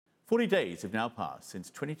40 days have now passed since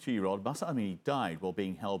 22-year-old Mahsa Amini died while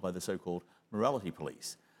being held by the so-called morality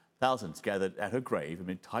police. Thousands gathered at her grave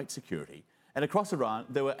amid tight security. And across Iran,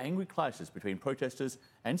 there were angry clashes between protesters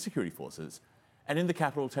and security forces. And in the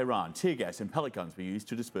capital, Tehran, tear gas and pellet guns were used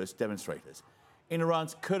to disperse demonstrators. In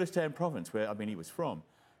Iran's Kurdistan province, where Amini was from,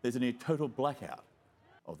 there's a near total blackout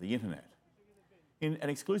of the internet. In an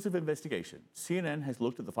exclusive investigation, CNN has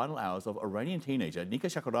looked at the final hours of Iranian teenager Nika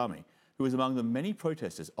Shahkarami, who was among the many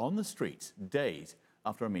protesters on the streets days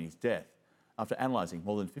after Amini's death. After analysing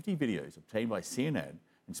more than 50 videos obtained by CNN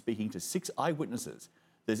and speaking to 6 eyewitnesses,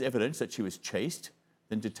 there's evidence that she was chased,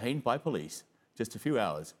 then detained by police just a few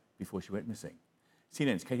hours before she went missing.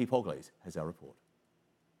 CNN's Katie Polglase has our report.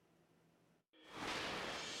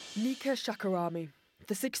 Nika Shahkarami.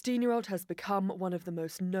 The 16-year-old has become one of the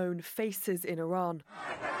most known faces in Iran.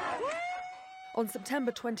 On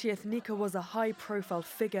September 20th, Nika was a high-profile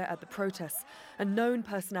figure at the protests. A known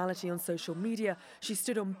personality on social media, she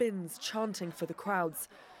stood on bins chanting for the crowds.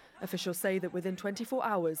 Officials say that within 24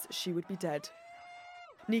 hours, she would be dead.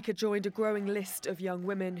 Nika joined a growing list of young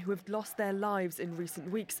women who have lost their lives in recent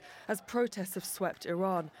weeks as protests have swept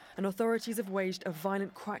Iran, and authorities have waged a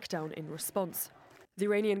violent crackdown in response. The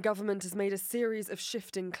Iranian government has made a series of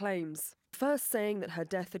shifting claims. First saying that her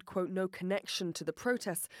death had, quote, no connection to the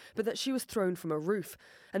protests, but that she was thrown from a roof.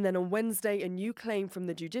 And then on Wednesday, a new claim from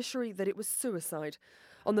the judiciary that it was suicide.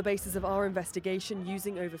 On the basis of our investigation,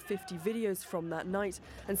 using over 50 videos from that night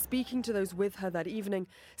and speaking to those with her that evening,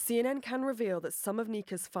 CNN can reveal that some of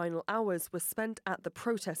Nika's final hours were spent at the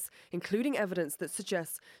protests, including evidence that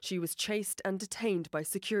suggests she was chased and detained by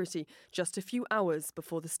security just a few hours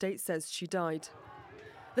before the state says she died.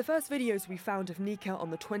 The first videos we found of Nika on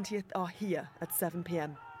the 20th are here at 7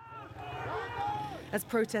 p.m. As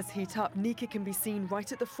protests heat up, Nika can be seen right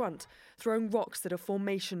at the front, throwing rocks at a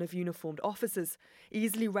formation of uniformed officers.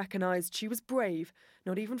 Easily recognised, she was brave,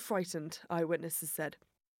 not even frightened, eyewitnesses said.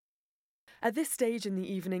 At this stage in the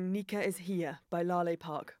evening, Nika is here by Lale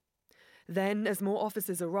Park. Then, as more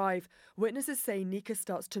officers arrive, witnesses say Nika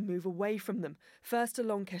starts to move away from them, first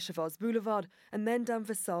along Keshawaz Boulevard and then down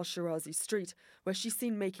Vassal Shirazi Street, where she's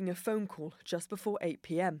seen making a phone call just before 8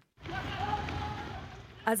 p.m.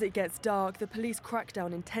 As it gets dark, the police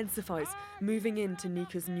crackdown intensifies, moving into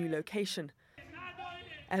Nika's new location.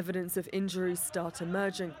 Evidence of injuries start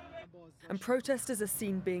emerging, and protesters are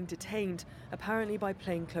seen being detained, apparently by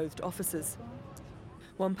plainclothed officers.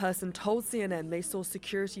 One person told CNN they saw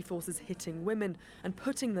security forces hitting women and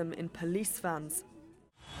putting them in police vans.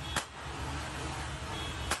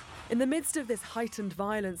 In the midst of this heightened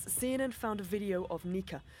violence, CNN found a video of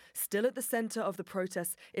Nika. Still at the centre of the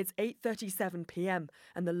protests, it's 8:37 p.m.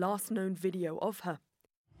 and the last known video of her.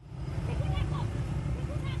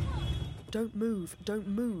 "Don't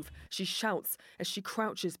move," she shouts as she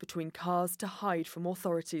crouches between cars to hide from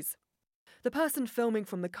authorities. The person filming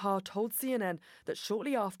from the car told CNN that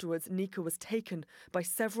shortly afterwards, Nika was taken by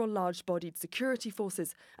several large-bodied security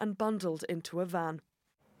forces and bundled into a van.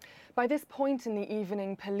 By this point in the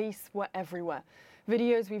evening, police were everywhere.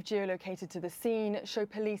 Videos we've geolocated to the scene show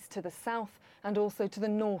police to the south and also to the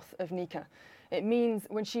north of Nika. It means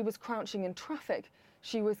when she was crouching in traffic,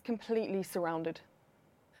 she was completely surrounded.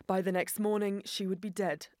 By the next morning, she would be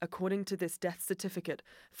dead, according to this death certificate,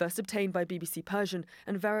 first obtained by BBC Persian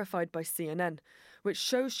and verified by CNN, which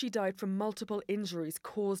shows she died from multiple injuries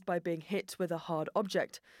caused by being hit with a hard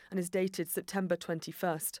object and is dated September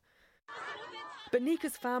 21st. But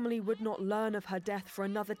Nika's family would not learn of her death for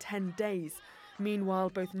another 10 days. Meanwhile,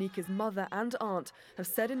 both Nika's mother and aunt have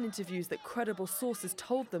said in interviews that credible sources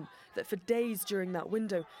told them that for days during that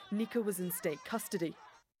window, Nika was in state custody.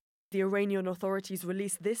 The Iranian authorities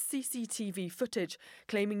released this CCTV footage,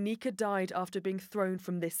 claiming Nika died after being thrown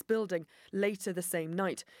from this building later the same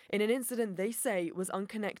night, in an incident they say was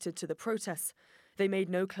unconnected to the protests. They made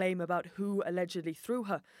no claim about who allegedly threw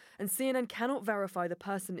her, and CNN cannot verify the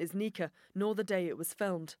person is Nika, nor the day it was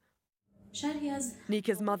filmed.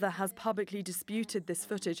 Nika's mother has publicly disputed this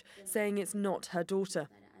footage, saying it's not her daughter.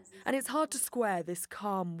 And it's hard to square this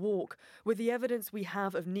calm walk with the evidence we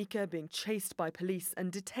have of Nika being chased by police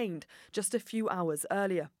and detained just a few hours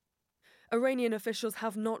earlier. Iranian officials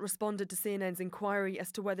have not responded to CNN's inquiry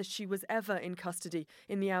as to whether she was ever in custody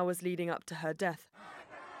in the hours leading up to her death.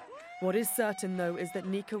 What is certain, though, is that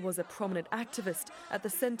Nika was a prominent activist at the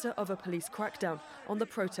centre of a police crackdown on the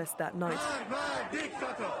protest that night.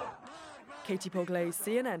 Katie Polglase,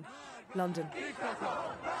 CNN, London.